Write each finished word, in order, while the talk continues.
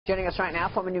Joining us right now,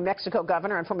 former New Mexico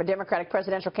governor and former Democratic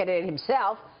presidential candidate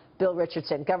himself, Bill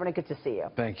Richardson. Governor, good to see you.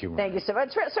 Thank you, Maria. Thank you so much.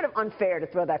 It's sort of unfair to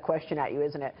throw that question at you,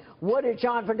 isn't it? What did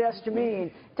John Podesta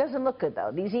mean? It doesn't look good,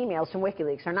 though. These emails from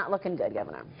WikiLeaks are not looking good,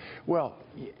 Governor. Well,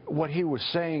 what he was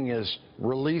saying is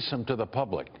release them to the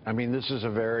public. I mean, this is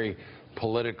a very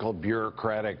political,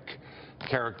 bureaucratic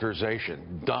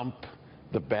characterization. Dump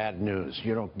the bad news.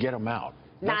 You know, get them out.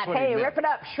 Not, hey, rip it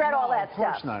up, shred all that stuff.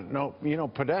 Of course not. No, you know,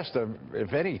 Podesta,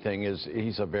 if anything,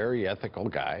 he's a very ethical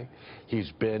guy.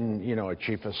 He's been, you know, a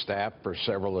chief of staff for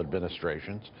several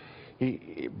administrations.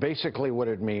 Basically what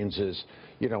it means is,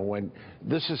 you know, when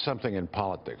this is something in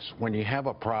politics, when you have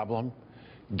a problem,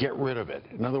 get rid of it.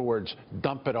 In other words,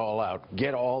 dump it all out.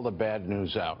 Get all the bad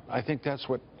news out. I think that's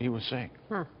what he was saying.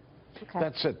 Huh. Okay.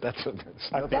 That's it. That's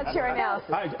your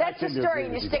analysis. That's your story,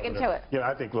 and you're sticking to it. Yeah,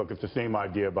 I think, look, it's the same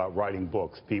idea about writing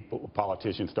books.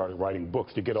 Politicians started writing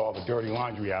books to get all the dirty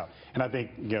laundry out. And I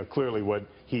think, you know, clearly what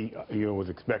he, was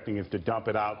expecting is to dump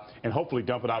it out, and hopefully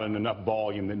dump it out in enough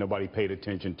volume that nobody paid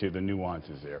attention to the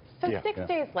nuances there. So 6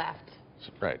 days left.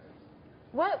 Right.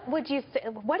 What would you say,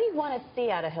 what do you want to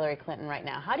see out of Hillary Clinton right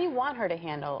now? How do you want her to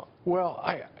handle? Well,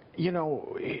 you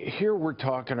know, here we're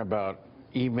talking about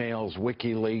emails,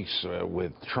 WikiLeaks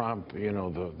with Trump, you know,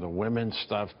 the women's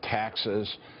stuff, taxes.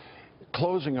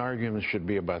 Closing arguments should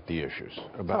be about the issues,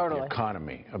 about the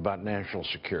economy, about national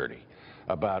security,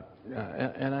 about,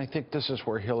 and I think this is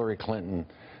where Hillary Clinton,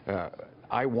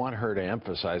 I want her to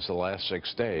emphasize the last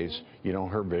 6 days, you know,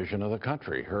 her vision of the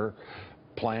country, her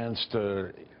plans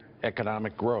to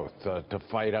economic growth, to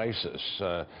fight ISIS,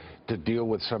 to deal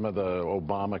with some of the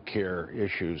Obamacare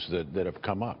issues that have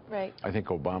come up. Right. I think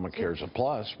Obamacare is a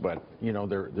plus, but, you know,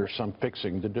 there's some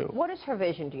fixing to do. What is her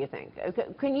vision, do you think?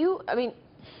 Can you, I mean,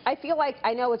 I feel like,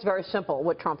 I know it's very simple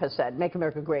what Trump has said, make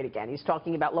America great again. He's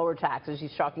talking about lower taxes.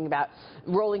 He's talking about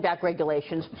rolling back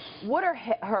regulations. What are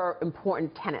her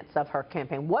important tenets of her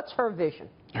campaign? What's her vision?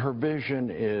 Her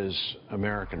vision is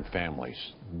American families,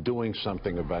 doing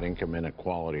something about income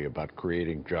inequality, about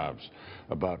creating jobs,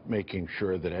 about making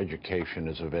sure that education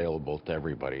is available to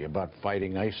everybody, about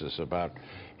fighting ISIS, about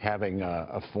having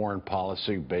a foreign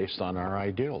policy based on our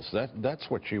ideals. That's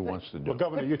what she wants to do. Well,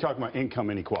 Governor, you're talking about income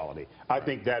inequality. I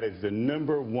think that is the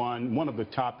number one of the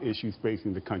top issues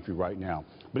facing the country right now.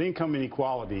 But income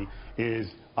inequality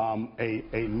is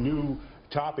a new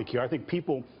topic here. I think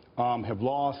people have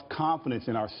lost confidence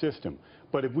in our system.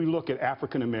 But if we look at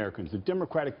African Americans, the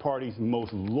Democratic Party's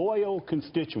most loyal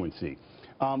constituency,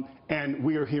 and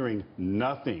we are hearing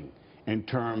nothing in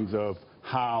terms of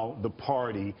how the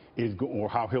party is, or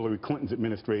how Hillary Clinton's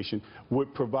administration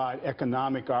would provide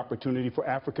economic opportunity for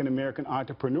African American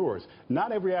entrepreneurs.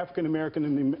 Not every African American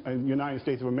in the United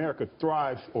States of America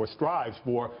thrives or strives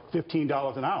for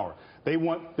 $15 an hour. They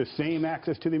want the same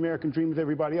access to the American dream as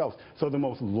everybody else. So the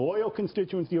most loyal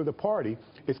constituency of the party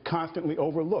is constantly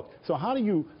overlooked. So how do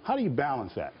you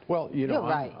balance that? Well, you know,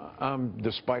 right.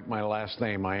 Despite my last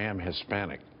name, I am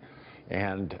Hispanic,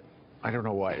 and I don't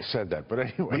know why I said that, but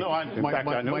anyway. Well, no, in fact,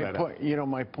 I know that. Point, you know,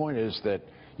 my point is that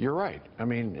you're right. I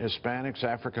mean, Hispanics,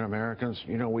 African Americans,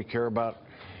 you know, we care about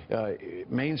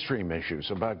mainstream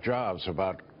issues, about jobs,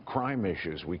 about crime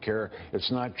issues. We care. It's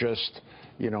not just,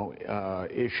 you know,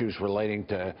 issues relating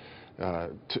to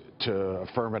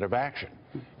affirmative action.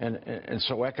 And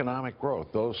so economic growth,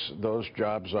 those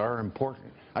jobs are important.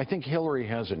 I think Hillary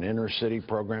has an inner city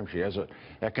program. She has an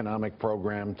economic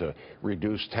program to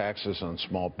reduce taxes on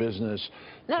small business.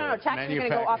 No, taxes are going to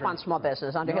go up on small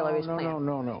business under Hillary's plan.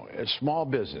 No. It's small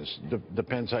business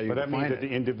depends how you define it. But that means at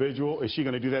the individual, is she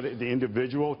going to do that at the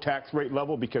individual tax rate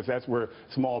level? Because that's where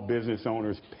small business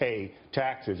owners pay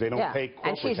taxes. They don't pay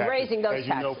corporate taxes. And she's raising those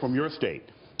taxes. As you know from your state.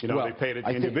 You know, they pay it at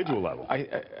the individual level.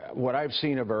 What I've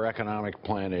seen of her economic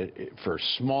plan for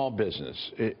small business,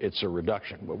 it's a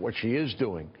reduction. But what she is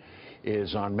doing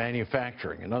is on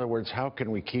manufacturing. In other words, how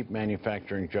can we keep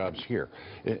manufacturing jobs here?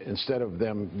 Instead of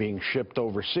them being shipped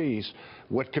overseas,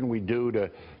 what can we do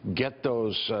to get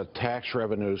those tax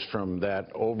revenues from that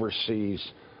overseas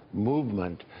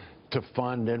movement to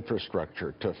fund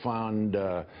infrastructure, to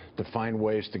find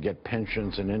ways to get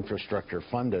pensions and infrastructure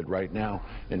funded right now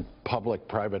in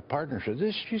public-private partnerships.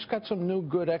 She's got some new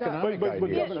good economic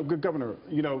ideas. But Governor,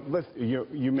 you know,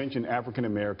 you mentioned African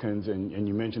Americans, and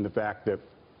you mentioned the fact that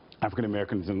African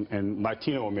Americans and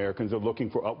Latino Americans are looking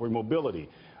for upward mobility.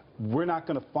 We're not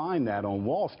going to find that on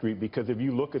Wall Street, because if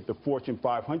you look at the Fortune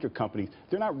 500 companies,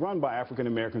 they're not run by African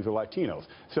Americans or Latinos.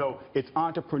 So it's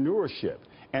entrepreneurship.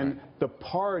 And the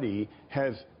party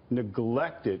has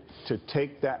neglected to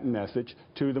take that message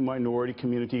to the minority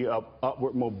community of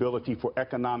upward mobility for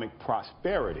economic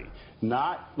prosperity.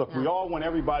 Not, look, we all want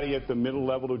everybody at the middle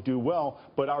level to do well,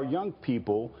 but our young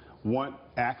people want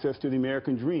access to the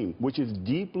American dream, which is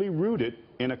deeply rooted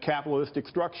in a capitalistic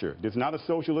structure. It's not a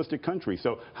socialistic country.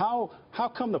 So how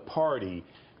come the party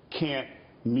can't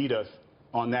meet us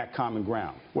on that common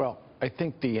ground? Well, I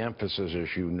think the emphasis, as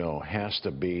you know, has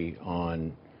to be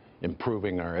on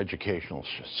improving our educational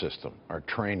system, our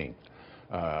training,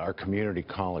 our community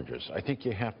colleges. I think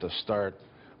you have to start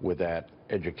with that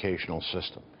educational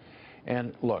system.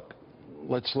 And look,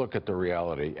 let's look at the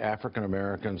reality. African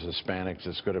Americans, Hispanics,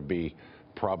 it's going to be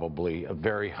probably a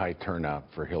very high turnout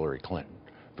for Hillary Clinton,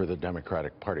 for the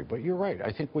Democratic Party. But you're right.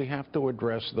 I think we have to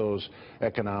address those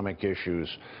economic issues,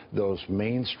 those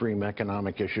mainstream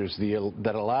economic issues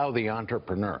that allow the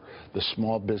entrepreneur, the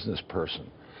small business person,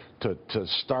 to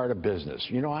start a business.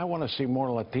 You know, I want to see more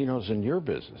Latinos in your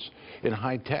business, in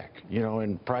high tech, you know,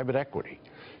 in private equity,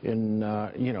 in,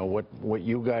 you know, what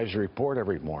you guys report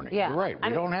every morning. Yeah. You're right. We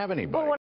don't have anybody.